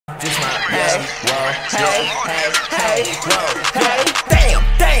This my hey, whoa, hey, hey, hey, whoa, hey. Damn,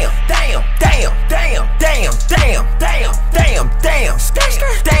 damn, damn, damn, damn, damn, damn, damn, damn, damn,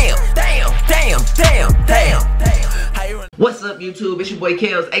 damn, damn, damn, damn, damn. What's up, YouTube? It's your boy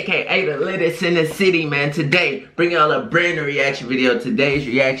Kels, aka the latest in the city, man. Today, bring y'all a brand new reaction video. Today's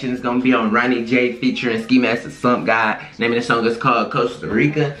reaction is gonna be on Ronny J featuring Ski Master Slump guy. Name of the song is called Costa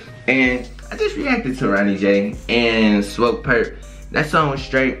Rica, and I just reacted to Ronny J and Smoke Perp. That song was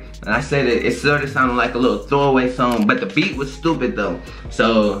straight, and I said it sort of sounded like a little throwaway song, but the beat was stupid though.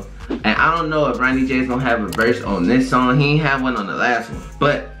 So, and I don't know if Ronny J's gonna have a verse on this song. He ain't have one on the last one,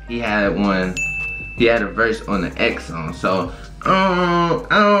 but he had one. He had a verse on the X song. So, I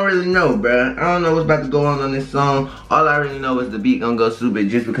don't really know, bruh. I don't know what's about to go on this song. All I really know is the beat gonna go stupid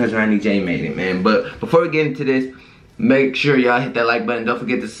just because Ronny J made it, man. But before we get into this, make sure y'all hit that like button. Don't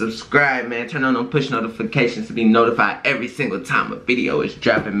forget to subscribe, man. Turn on them push notifications to be notified every single time a video is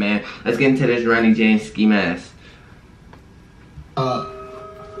dropping, man. Let's get into this Ronny J and Ski Mask. So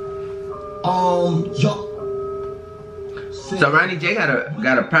Ronny J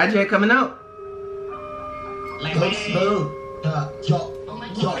got a project coming out? My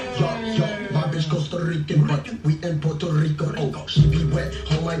bitch Costa Rican, but we in Puerto Rico. Oh, she be wet,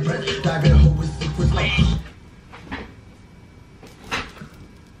 hold my breath, dive in her with secrets like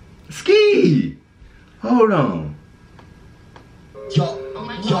Ski! Hold on. Yo,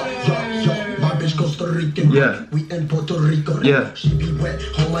 my bitch Costa Rican, yeah. We in Puerto Rico. Yeah. She be wet,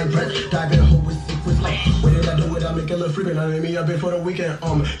 hold my breath, dive in her with secrets like when did I do it? I make a little freaking. I made me a bit for the weekend.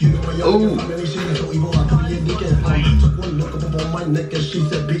 You know my young girl, really she so evil, I could be a dickhead. Took one look up on my neck and she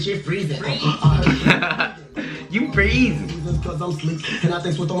said, bitch, you freezing. You freezing. Cause I'm sleek and I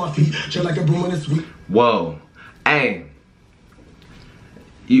think sweat on my feet, chill like a broom when it's sweet. Whoa. Hey.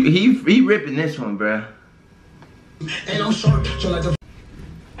 He ripping this one, bruh. And I'm sharp, chill like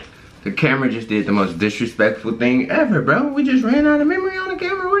the camera just did the most disrespectful thing ever, bro. We just ran out of memory on the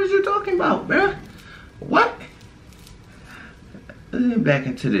camera. What is you talking about, bruh? What? Let's get back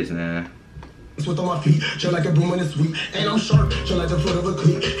into this, man. Sweat on my feet, chill like a broom when it's sweet. And I'm sharp, chill like the foot of a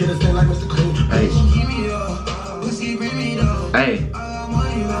cleat. Hit a stand like Mr. Clean. Hey.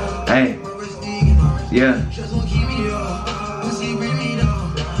 Hey. Yeah.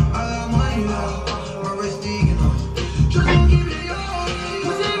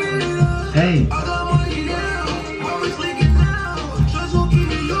 Hey.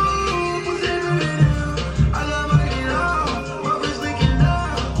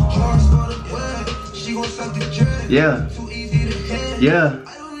 Yeah. Yeah.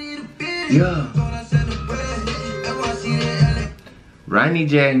 Yeah. Ronny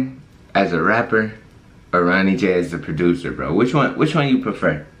J as a rapper or Ronny J as a producer, bro? Which one you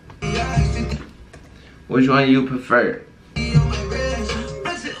prefer? Which one you prefer?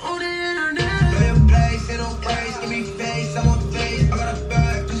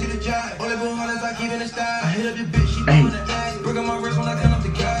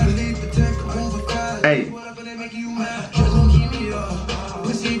 Hey.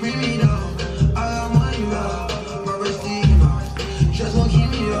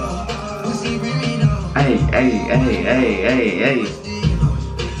 Hey. Hey.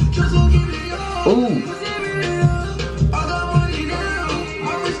 Ooh.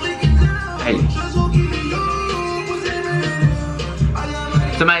 Hey.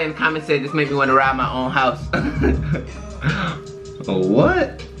 Somebody in the comments said this made me want to ride my own house.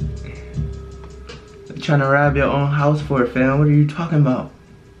 What? Trying to rob your own house for it, fam? What are you talking about?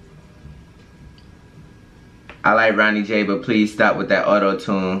 I like Ronny J, but please stop with that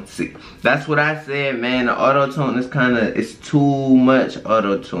auto-tune. See, that's what I said, man. The auto-tune is it's too much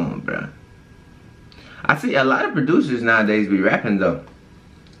auto-tune, bro. I see a lot of producers nowadays be rapping, though.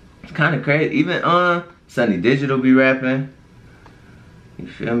 It's kind of crazy. Even Sunny Digital be rapping. You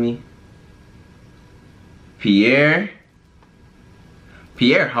feel me? Pierre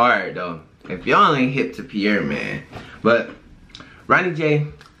hard, though. If y'all ain't hip to Pierre, man. But Ronny J,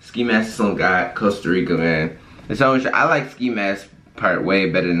 Ski Mask Slump guy, Costa Rica, man. And so I like Ski Mask part way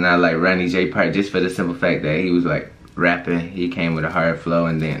better than I like Ronny J part, just for the simple fact that he was like rapping. He came with a hard flow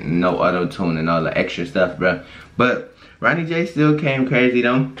and then no auto tune and all the extra stuff, bro. But Ronny J still came crazy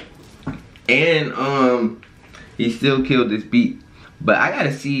though, and he still killed this beat. But I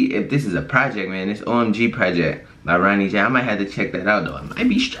gotta see if this is a project, man. This OMG project by Ronny J. I might have to check that out though. It might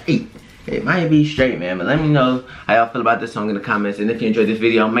be straight. It might be straight, man. But let me know how y'all feel about this song in the comments. And if you enjoyed this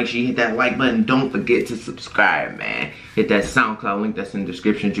video, make sure you hit that like button. Don't forget to subscribe, man. Hit that SoundCloud link that's in the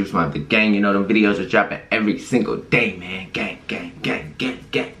description. Juice Month the gang. You know them videos are dropping every single day, man. Gang, gang, gang, gang,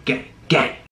 gang, gang, gang.